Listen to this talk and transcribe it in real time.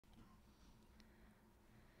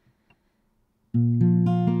Ice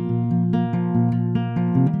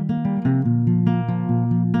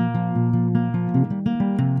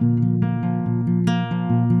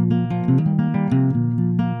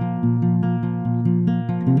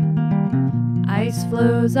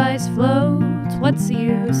floats, what's the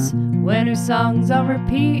use? Winter songs on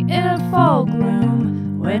repeat in a fall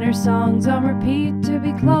gloom. Winter songs on repeat to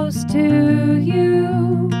be close to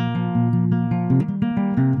you.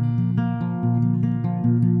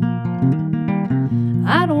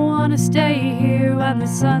 I don't wanna stay here when the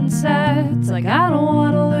sun sets. Like I don't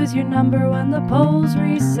wanna lose your number when the poles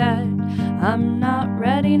reset. I'm not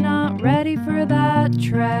ready for that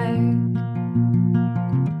trek.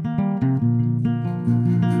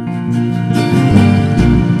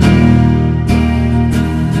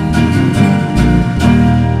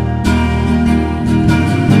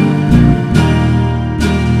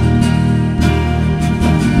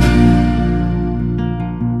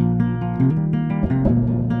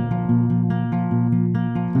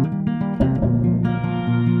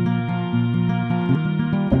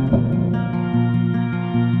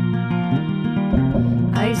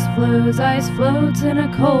 Ice floats in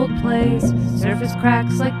a cold place. Surface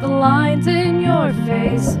cracks like the lines in your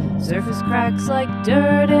face. Surface cracks like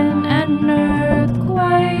dirt in an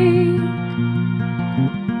earthquake.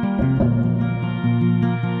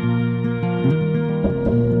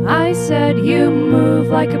 I said you move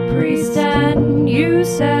like a priest, and you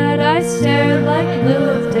said I stared like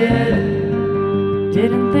Lilith did.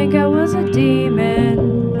 Didn't think I was a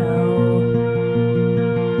demon.